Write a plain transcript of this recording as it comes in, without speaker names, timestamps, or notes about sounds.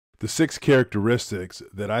the 6 characteristics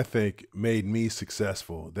that I think made me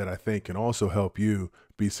successful, that I think can also help you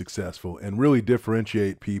be successful and really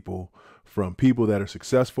differentiate people from people that are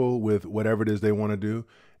successful with whatever it is they want to do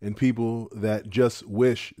and people that just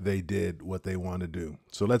wish they did what they want to do.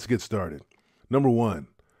 So let's get started. Number 1,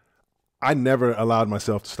 I never allowed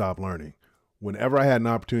myself to stop learning. Whenever I had an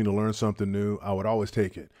opportunity to learn something new, I would always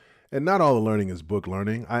take it. And not all the learning is book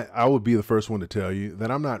learning. I would be the first one to tell you that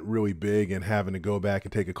I'm not really big in having to go back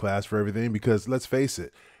and take a class for everything because let's face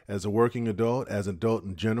it, as a working adult, as an adult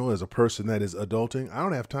in general, as a person that is adulting, I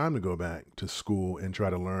don't have time to go back to school and try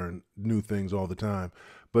to learn new things all the time.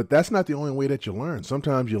 But that's not the only way that you learn.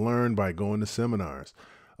 Sometimes you learn by going to seminars.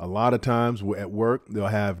 A lot of times at work, they'll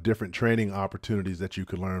have different training opportunities that you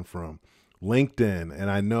could learn from. LinkedIn, and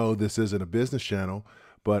I know this isn't a business channel,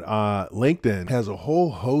 but LinkedIn has a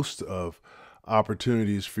whole host of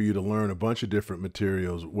opportunities for you to learn a bunch of different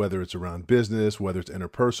materials, whether it's around business, whether it's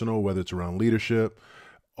interpersonal, whether it's around leadership,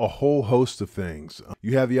 a whole host of things.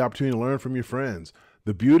 You have the opportunity to learn from your friends.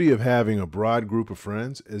 The beauty of having a broad group of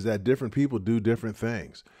friends is that different people do different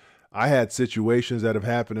things. I had situations that have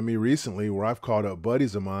happened to me recently where I've called up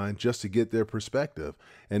buddies of mine just to get their perspective.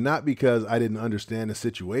 And not because I didn't understand the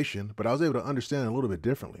situation, but I was able to understand it a little bit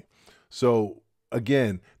differently. So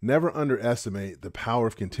again, never underestimate the power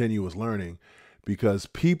of continuous learning because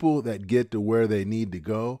people that get to where they need to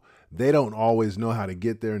go, they don't always know how to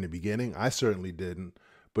get there in the beginning. I certainly didn't,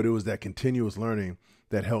 but it was that continuous learning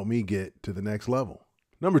that helped me get to the next level.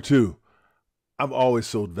 Number 2, I've always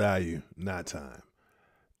sold value, not time.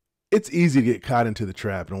 It's easy to get caught into the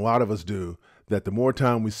trap, and a lot of us do, that the more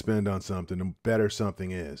time we spend on something, the better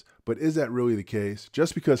something is. But is that really the case?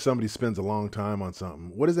 Just because somebody spends a long time on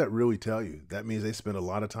something, what does that really tell you? That means they spend a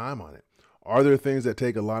lot of time on it. Are there things that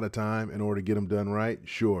take a lot of time in order to get them done right?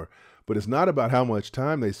 Sure. But it's not about how much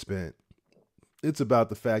time they spent. It's about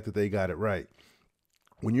the fact that they got it right.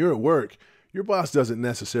 When you're at work, your boss doesn't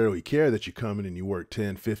necessarily care that you come in and you work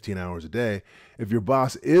 10, 15 hours a day. If your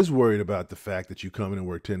boss is worried about the fact that you come in and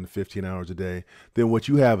work 10 to 15 hours a day, then what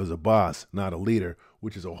you have is a boss, not a leader,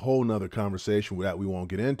 which is a whole nother conversation that we won't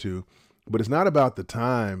get into. But it's not about the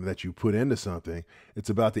time that you put into something. It's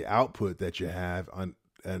about the output that you have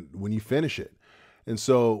and when you finish it. And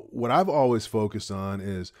so what I've always focused on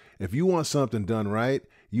is if you want something done right,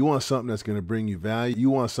 you want something that's going to bring you value, you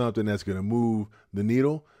want something that's going to move the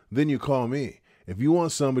needle, then you call me. If you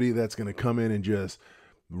want somebody that's going to come in and just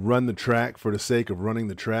run the track for the sake of running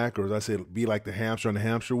the track, or as I say, be like the hamster on the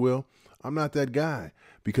hamster wheel, I'm not that guy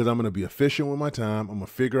because I'm going to be efficient with my time. I'm going to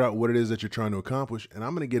figure out what it is that you're trying to accomplish, and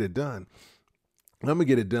I'm going to get it done. And I'm going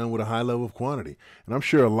to get it done with a high level of quantity. And I'm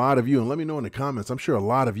sure a lot of you, and let me know in the comments, I'm sure a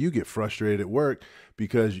lot of you get frustrated at work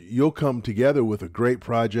because you'll come together with a great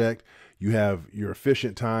project. You have your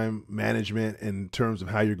efficient time management in terms of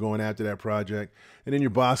how you're going after that project. And then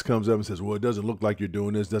your boss comes up and says, well, it doesn't look like you're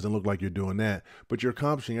doing this, doesn't look like you're doing that, but you're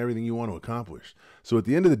accomplishing everything you want to accomplish. So at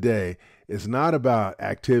the end of the day, it's not about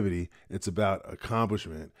activity, it's about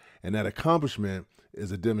accomplishment. And that accomplishment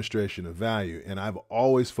is a demonstration of value. And I've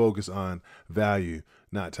always focused on value,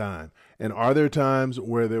 not time. And are there times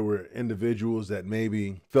where there were individuals that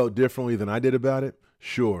maybe felt differently than I did about it?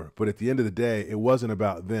 Sure. But at the end of the day, it wasn't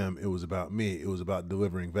about them. It was about me. It was about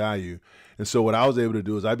delivering value. And so what I was able to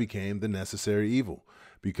do is I became the necessary evil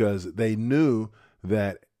because they knew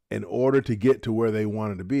that in order to get to where they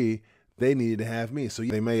wanted to be, they needed to have me. So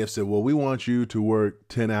they may have said, well, we want you to work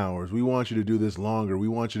 10 hours. We want you to do this longer. We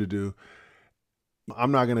want you to do.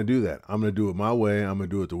 I'm not going to do that. I'm going to do it my way. I'm going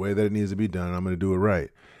to do it the way that it needs to be done. I'm going to do it right.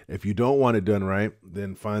 If you don't want it done right,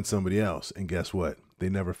 then find somebody else. And guess what? They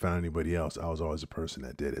never found anybody else. I was always the person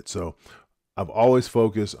that did it. So I've always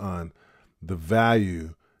focused on the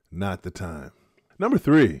value, not the time. Number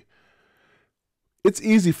 3, it's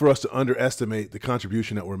easy for us to underestimate the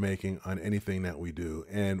contribution that we're making on anything that we do.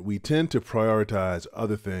 And we tend to prioritize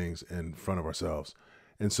other things in front of ourselves.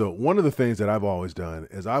 And so one of the things that I've always done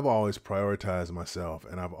is I've always prioritized myself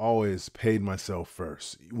and I've always paid myself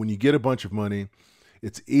first. When you get a bunch of money,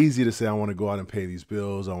 it's easy to say, I want to go out and pay these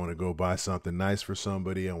bills. I want to go buy something nice for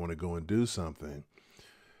somebody. I want to go and do something.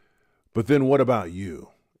 But then what about you?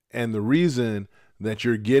 And the reason that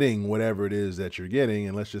you're getting whatever it is that you're getting,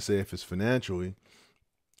 and let's just say if it's financially,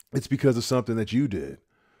 it's because of something that you did.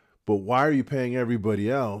 But why are you paying everybody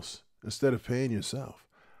else instead of paying yourself?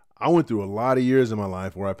 I went through a lot of years in my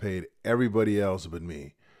life where I paid everybody else but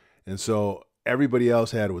me. And so everybody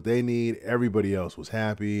else had what they need. Everybody else was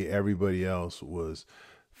happy. Everybody else was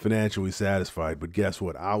financially satisfied. But guess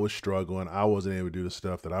what? I was struggling. I wasn't able to do the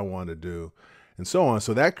stuff that I wanted to do and so on.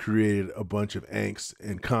 So that created a bunch of angst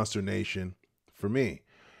and consternation for me.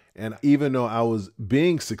 And even though I was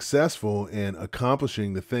being successful in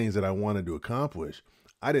accomplishing the things that I wanted to accomplish,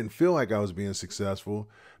 I didn't feel like I was being successful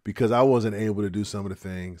because I wasn't able to do some of the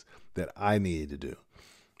things that I needed to do.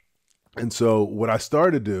 And so what I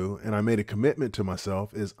started to do, and I made a commitment to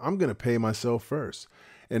myself, is I'm going to pay myself first.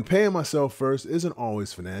 And paying myself first isn't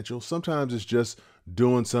always financial. Sometimes it's just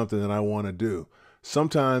doing something that I want to do.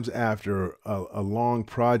 Sometimes after a long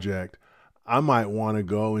project, I might want to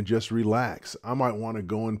go and just relax. I might want to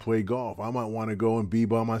go and play golf. I might want to go and be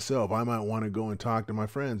by myself. I might want to go and talk to my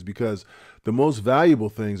friends, because the most valuable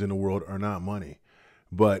things in the world are not money.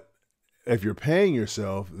 But if you're paying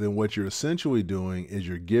yourself, then what you're essentially doing is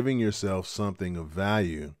you're giving yourself something of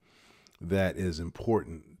value that is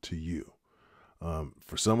important to you.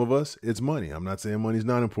 For some of us, it's money. I'm not saying money's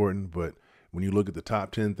not important, but when you look at the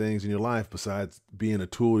top 10 things in your life, besides being a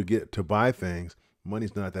tool to buy things,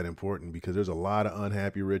 money's not that important, because there's a lot of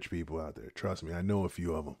unhappy rich people out there. Trust me, I know a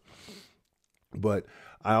few of them. But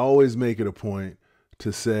I always make it a point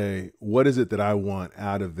to say, what is it that I want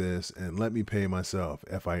out of this? And let me pay myself.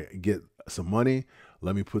 If I get some money,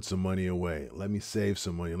 let me put some money away. Let me save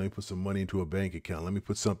some money. Let me put some money into a bank account. Let me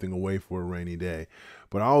put something away for a rainy day.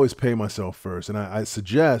 But I always pay myself first. And I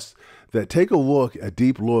suggest that take a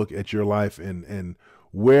deep look at your life and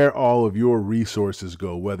where all of your resources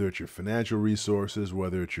go, whether it's your financial resources,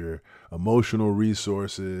 whether it's your emotional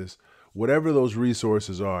resources, whatever those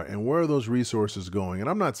resources are, and where are those resources going? And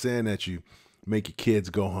I'm not saying that you make your kids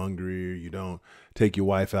go hungry, or you don't take your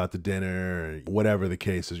wife out to dinner, or whatever the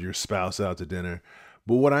case is, your spouse out to dinner.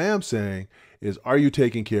 But what I am saying is, are you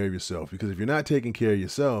taking care of yourself? Because if you're not taking care of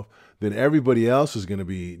yourself, then everybody else is going to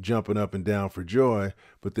be jumping up and down for joy,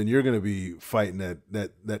 but then you're going to be fighting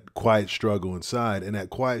that quiet struggle inside. And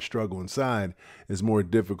that quiet struggle inside is more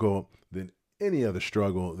difficult than any other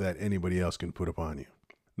struggle that anybody else can put upon you.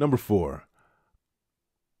 Number 4,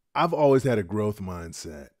 I've always had a growth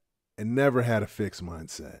mindset and never had a fixed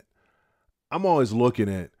mindset. I'm always looking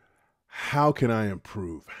at, how can I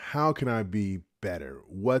improve? How can I be better?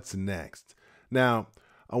 What's next? Now,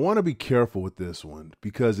 I want to be careful with this one,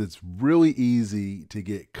 because it's really easy to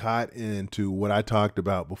get caught into what I talked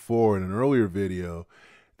about before in an earlier video,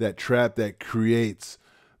 that trap that creates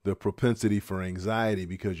the propensity for anxiety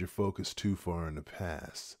because you're focused too far in the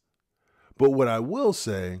past. But what I will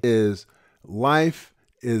say is, life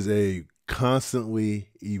is a constantly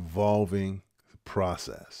evolving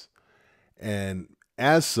process. And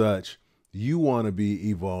as such, you want to be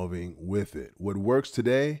evolving with it. What works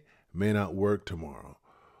today may not work tomorrow.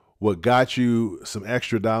 What got you some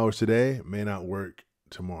extra dollars today may not work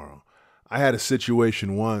tomorrow. I had a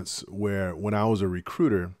situation once where, when I was a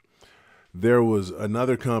recruiter, there was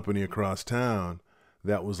another company across town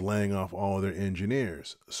that was laying off all of their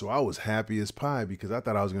engineers. So I was happy as pie, because I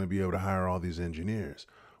thought I was going to be able to hire all these engineers.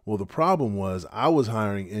 Well, the problem was, I was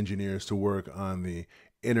hiring engineers to work on the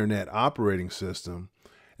internet operating system,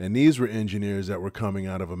 and these were engineers that were coming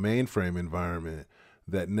out of a mainframe environment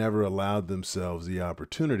that never allowed themselves the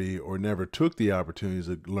opportunity, or never took the opportunities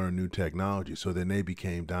to learn new technology. So then they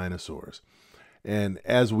became dinosaurs. And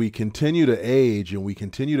as we continue to age and we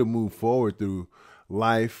continue to move forward through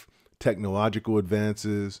life, technological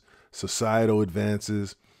advances, societal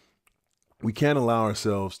advances, we can't allow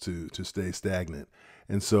ourselves to stay stagnant.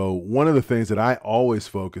 And so one of the things that I always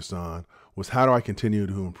focused on was, how do I continue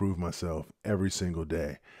to improve myself every single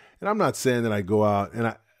day? And I'm not saying that I go out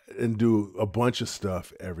and do a bunch of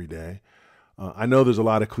stuff every day. I know there's a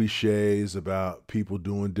lot of cliches about people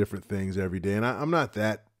doing different things every day, and I'm not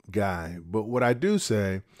that guy. But what I do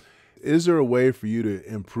say, is there a way for you to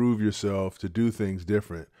improve yourself, to do things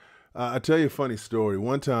different? I'll tell you a funny story.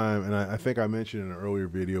 One time, and I think I mentioned in an earlier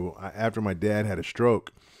video, after my dad had a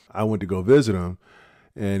stroke, I went to go visit him.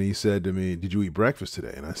 And he said to me, "Did you eat breakfast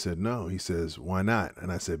today?" And I said, "No." He says, "Why not?"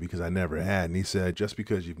 And I said, "Because I never had." And he said, "Just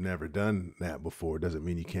because you've never done that before doesn't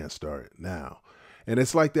mean you can't start now." And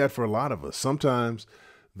it's like that for a lot of us. Sometimes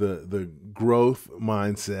the growth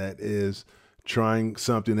mindset is trying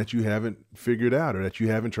something that you haven't figured out, or that you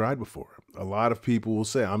haven't tried before. A lot of people will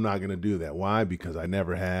say, "I'm not going to do that." Why? Because I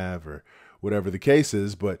never have, or whatever the case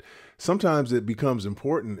is. But sometimes it becomes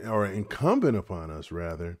important, or incumbent upon us,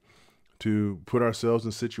 rather, to put ourselves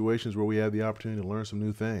in situations where we have the opportunity to learn some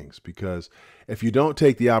new things. Because if you don't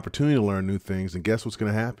take the opportunity to learn new things, then guess what's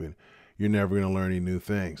going to happen? You're never going to learn any new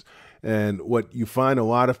things. And what you find, a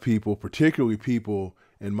lot of people, particularly people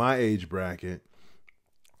in my age bracket,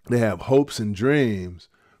 they have hopes and dreams,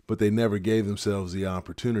 but they never gave themselves the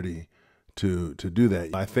opportunity to do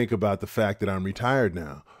that. I think about the fact that I'm retired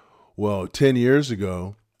now. Well, 10 years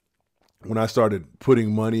ago, when I started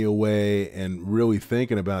putting money away and really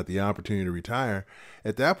thinking about the opportunity to retire,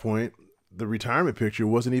 at that point, the retirement picture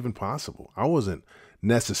wasn't even possible. I wasn't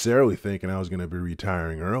necessarily thinking I was going to be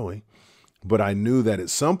retiring early, but I knew that at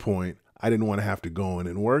some point I didn't want to have to go in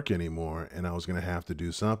and work anymore, and I was going to have to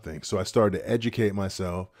do something. So I started to educate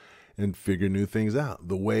myself and figure new things out.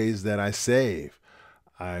 The ways that I save,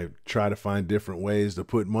 I try to find different ways to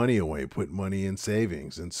put money away, put money in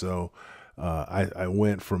savings. And so I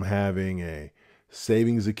went from having a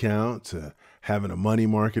savings account to having a money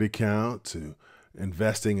market account to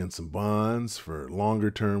investing in some bonds for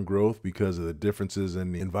longer term growth because of the differences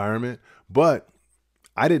in the environment. But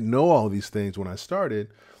I didn't know all these things when I started.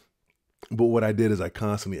 But what I did is I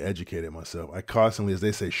constantly educated myself. I constantly, as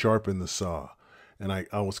they say, sharpened the saw. And I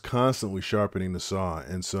was constantly sharpening the saw.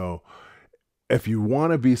 And so if you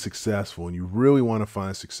want to be successful and you really want to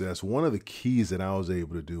find success, one of the keys that I was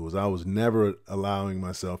able to do was I was never allowing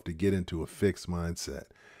myself to get into a fixed mindset.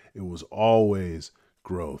 It was always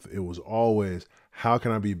growth. It was always, how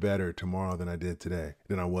can I be better tomorrow than I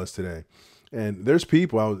was today? And there's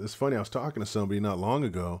people, it's funny, I was talking to somebody not long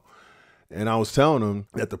ago, and I was telling them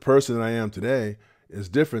that the person that I am today is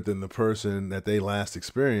different than the person that they last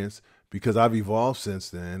experienced, because I've evolved since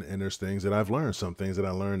then, and there's things that I've learned. Some things that I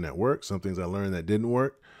learned that worked, some things I learned that didn't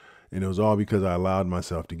work, and it was all because I allowed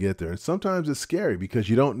myself to get there. And sometimes it's scary because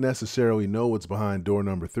you don't necessarily know what's behind door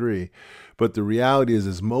number 3, but the reality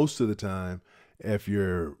is most of the time, if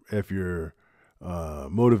your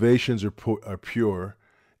motivations are pure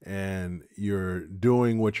and you're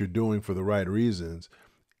doing what you're doing for the right reasons,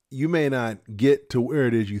 you may not get to where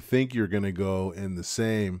it is you think you're going to go in the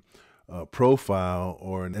same profile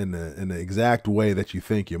or in the exact way that you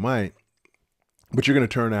think you might, but you're going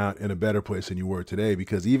to turn out in a better place than you were today,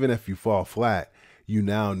 because even if you fall flat, you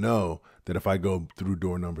now know that if I go through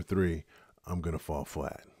door number 3, I'm going to fall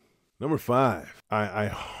flat. Number 5, I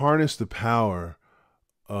harness the power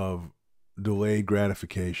of delayed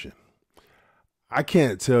gratification. I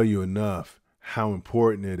can't tell you enough how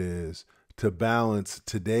important it is to balance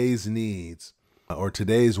today's needs or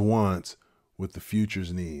today's wants with the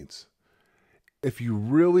future's needs. If you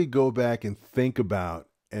really go back and think about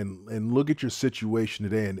and look at your situation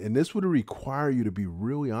today, and this would require you to be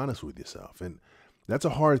really honest with yourself. And that's a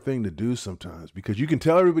hard thing to do sometimes, because you can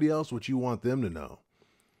tell everybody else what you want them to know,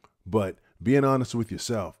 but being honest with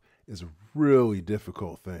yourself is a really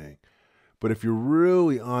difficult thing. But if you're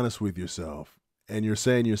really honest with yourself and you're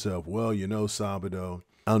saying to yourself, well, Sabado,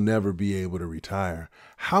 I'll never be able to retire.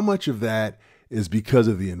 How much of that is because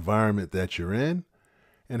of the environment that you're in?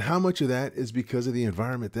 And how much of that is because of the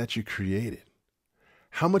environment that you created?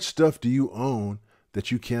 How much stuff do you own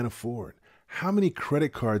that you can't afford? How many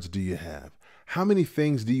credit cards do you have? How many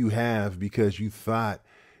things do you have because you thought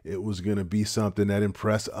it was going to be something that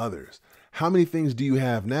impressed others? How many things do you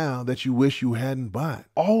have now that you wish you hadn't bought?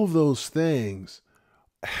 All of those things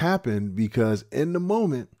happened because in the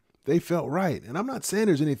moment they felt right. And I'm not saying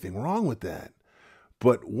there's anything wrong with that.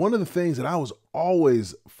 But one of the things that I was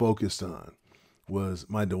always focused on was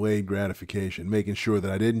my delayed gratification, making sure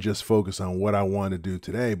that I didn't just focus on what I want to do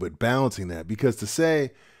today, but balancing that. Because to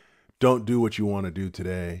say, don't do what you want to do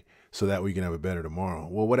today so that we can have a better tomorrow.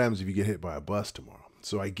 Well, what happens if you get hit by a bus tomorrow?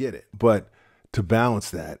 So I get it. But to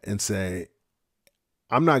balance that and say,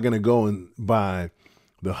 I'm not going to go and buy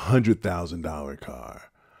the $100,000 car.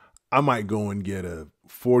 I might go and get a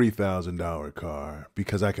 $40,000 car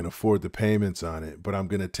because I can afford the payments on it, but I'm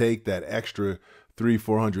going to take that extra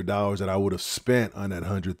 $300-$400 that I would have spent on that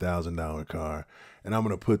 $100,000 car, and I'm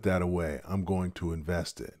going to put that away. I'm going to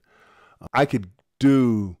invest it. I could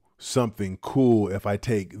do something cool if I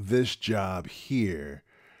take this job here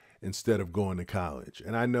instead of going to college.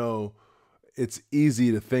 And I know it's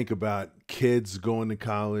easy to think about kids going to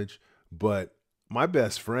college, but my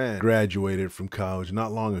best friend graduated from college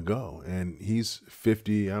not long ago, and he's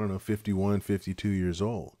 51, 52 years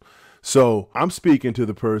old. So I'm speaking to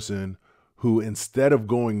the person who, instead of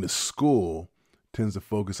going to school, tends to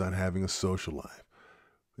focus on having a social life.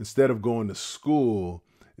 Instead of going to school,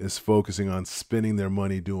 is focusing on spending their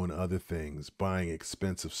money doing other things, buying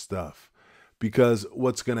expensive stuff. Because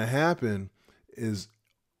what's going to happen is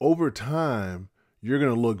over time, you're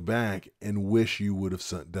going to look back and wish you would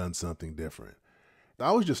have done something different.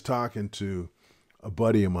 I was just talking to a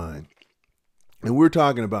buddy of mine, and we were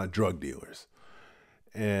talking about drug dealers.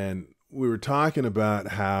 And we were talking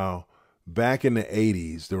about how back in the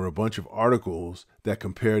 80s, there were a bunch of articles that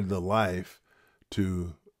compared the life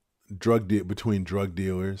to between drug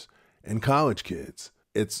dealers and college kids.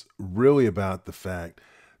 It's really about the fact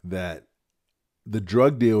that the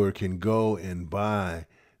drug dealer can go and buy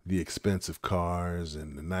the expensive cars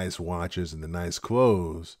and the nice watches and the nice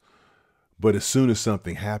clothes. But as soon as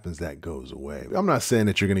something happens, that goes away. I'm not saying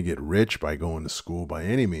that you're going to get rich by going to school by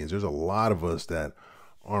any means. There's a lot of us that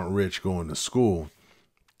aren't rich going to school.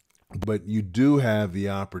 But you do have the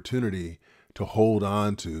opportunity to hold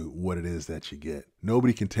on to what it is that you get.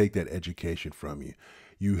 Nobody can take that education from you.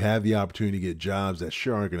 You have the opportunity to get jobs that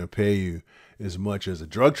sure aren't going to pay you as much as a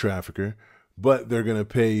drug trafficker, but they're going to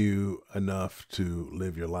pay you enough to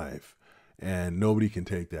live your life. And nobody can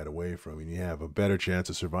take that away from you. You have a better chance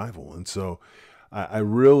of survival. And so I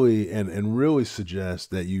really and really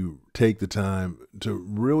suggest that you take the time to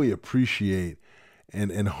really appreciate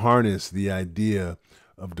and harness the idea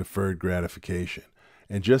of deferred gratification.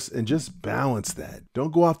 And just balance that.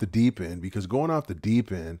 Don't go off the deep end, because going off the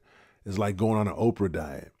deep end is like going on an Oprah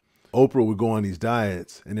diet. Oprah would go on these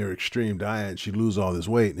diets, and they're extreme diets. She'd lose all this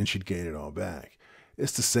weight, and then she'd gain it all back.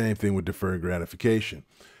 It's the same thing with deferred gratification.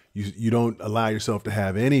 You don't allow yourself to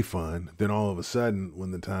have any fun, then all of a sudden,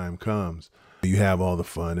 when the time comes, you have all the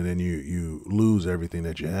fun, and then you lose everything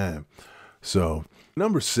that you have. So,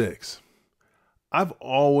 number 6, I've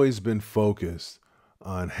always been focused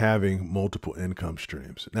on having multiple income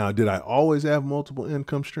streams. Now, did I always have multiple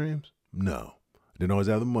income streams? No. I didn't always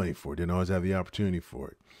have the money for it. Didn't always have the opportunity for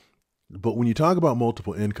it. But when you talk about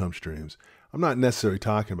multiple income streams, I'm not necessarily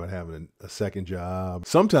talking about having a second job.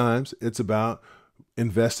 Sometimes it's about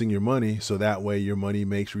investing your money so that way your money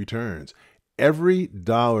makes returns. Every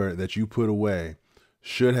dollar that you put away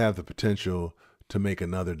should have the potential to make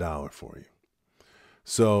another dollar for you.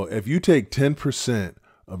 So if you take 10%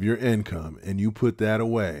 of your income and you put that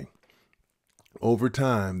away, over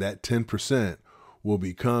time, that 10% will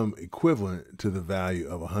become equivalent to the value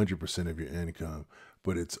of 100% of your income,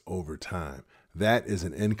 but it's over time. That is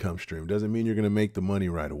an income stream. Doesn't mean you're going to make the money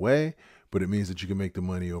right away, but it means that you can make the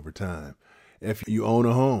money over time. If you own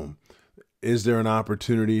a home, is there an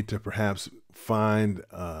opportunity to perhaps find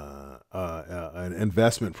an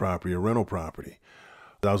investment property, a rental property?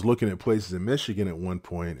 I was looking at places in Michigan at one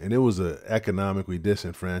point, and it was an economically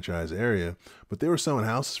disenfranchised area, but they were selling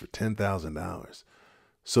houses for $10,000.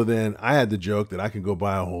 So then I had the joke that I could go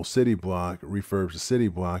buy a whole city block, refurbish a city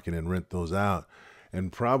block, and then rent those out,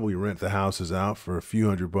 and probably rent the houses out for a few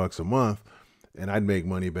 $100 a month, and I'd make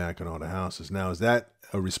money back on all the houses. Now, is that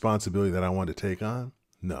a responsibility that I want to take on?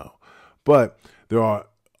 No. But there are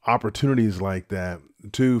opportunities like that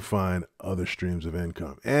to find other streams of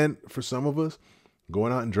income. And for some of us,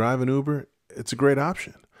 going out and driving Uber, it's a great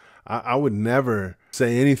option. I would never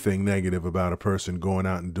say anything negative about a person going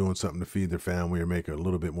out and doing something to feed their family or make a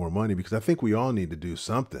little bit more money, because I think we all need to do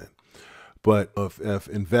something. But if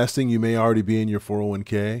investing, you may already be in your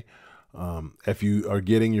 401k. If you are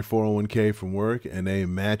getting your 401k from work and they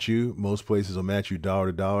match you, most places will match you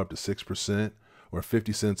dollar to dollar up to 6%, or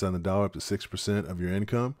 50 cents on the dollar up to 6% of your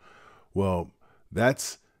income. Well,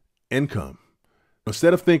 that's income.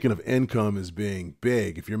 Instead of thinking of income as being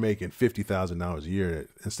big, if you're making $50,000 a year,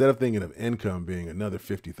 instead of thinking of income being another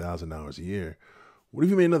 $50,000 a year, what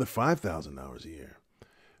if you made another $5,000 a year?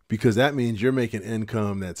 Because that means you're making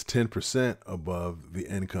income that's 10% above the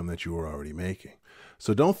income that you were already making.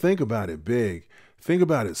 So don't think about it big. Think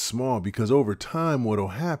about it small, because over time, what will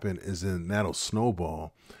happen is then that'll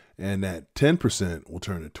snowball, and that 10% will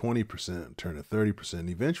turn to 20%, turn to 30%, and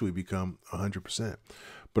eventually become 100%.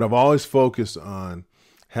 But I've always focused on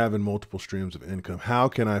having multiple streams of income. How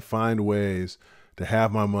can I find ways to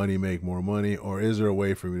have my money make more money, or is there a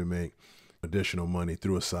way for me to make additional money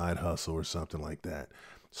through a side hustle or something like that?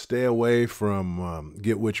 Stay away from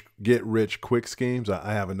get rich quick schemes.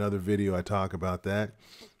 I have another video I talk about that.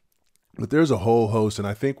 But there's a whole host, and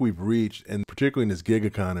I think we've reached, and particularly in this gig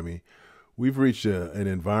economy, we've reached an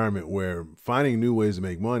environment where finding new ways to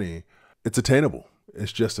make money, it's attainable.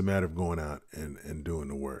 It's just a matter of going out and doing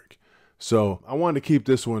the work. So I wanted to keep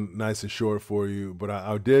this one nice and short for you, but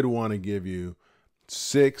I did want to give you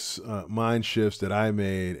 6 mind shifts that I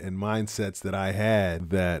made and mindsets that I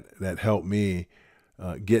had that helped me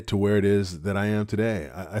get to where it is that I am today.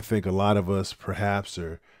 I think a lot of us perhaps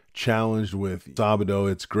are challenged with, Sabado,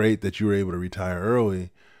 it's great that you were able to retire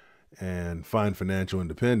early and find financial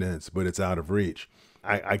independence, but it's out of reach.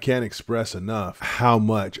 I can't express enough how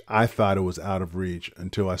much I thought it was out of reach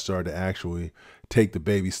until I started to actually take the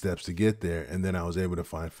baby steps to get there. And then I was able to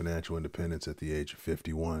find financial independence at the age of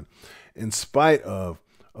 51, in spite of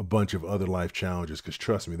a bunch of other life challenges. Because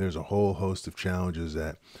trust me, there's a whole host of challenges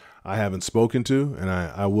that I haven't spoken to, and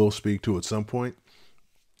I will speak to at some point.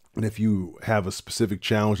 And if you have a specific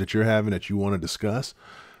challenge that you're having that you want to discuss,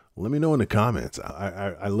 let me know in the comments.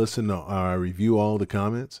 I listen to, I review all the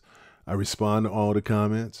comments. I respond to all the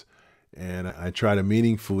comments. And I try to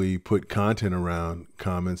meaningfully put content around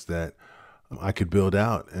comments that I could build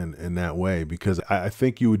out in that way, because I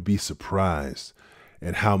think you would be surprised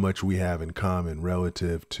at how much we have in common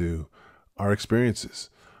relative to our experiences.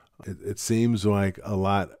 It seems like a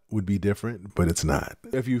lot would be different, but it's not.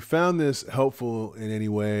 If you found this helpful in any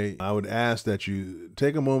way, I would ask that you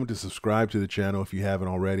take a moment to subscribe to the channel if you haven't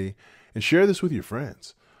already, and share this with your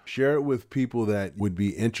friends. Share it with people that would be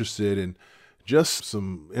interested in just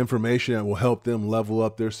some information that will help them level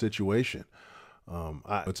up their situation.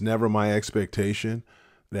 It's never my expectation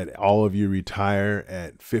that all of you retire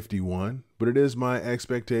at 51, but it is my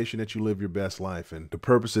expectation that you live your best life. And the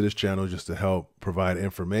purpose of this channel is just to help provide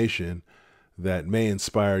information that may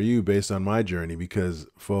inspire you based on my journey. Because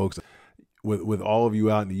folks, with all of you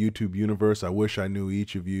out in the YouTube universe, I wish I knew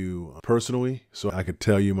each of you personally so I could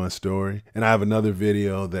tell you my story. And I have another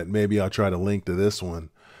video that maybe I'll try to link to this one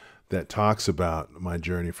that talks about my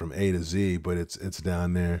journey from A to Z, but it's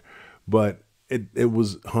down there. But it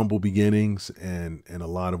was humble beginnings and a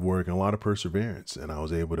lot of work and a lot of perseverance, and I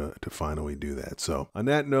was able to finally do that. So on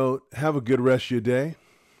that note, have a good rest of your day,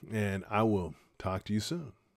 and I will talk to you soon.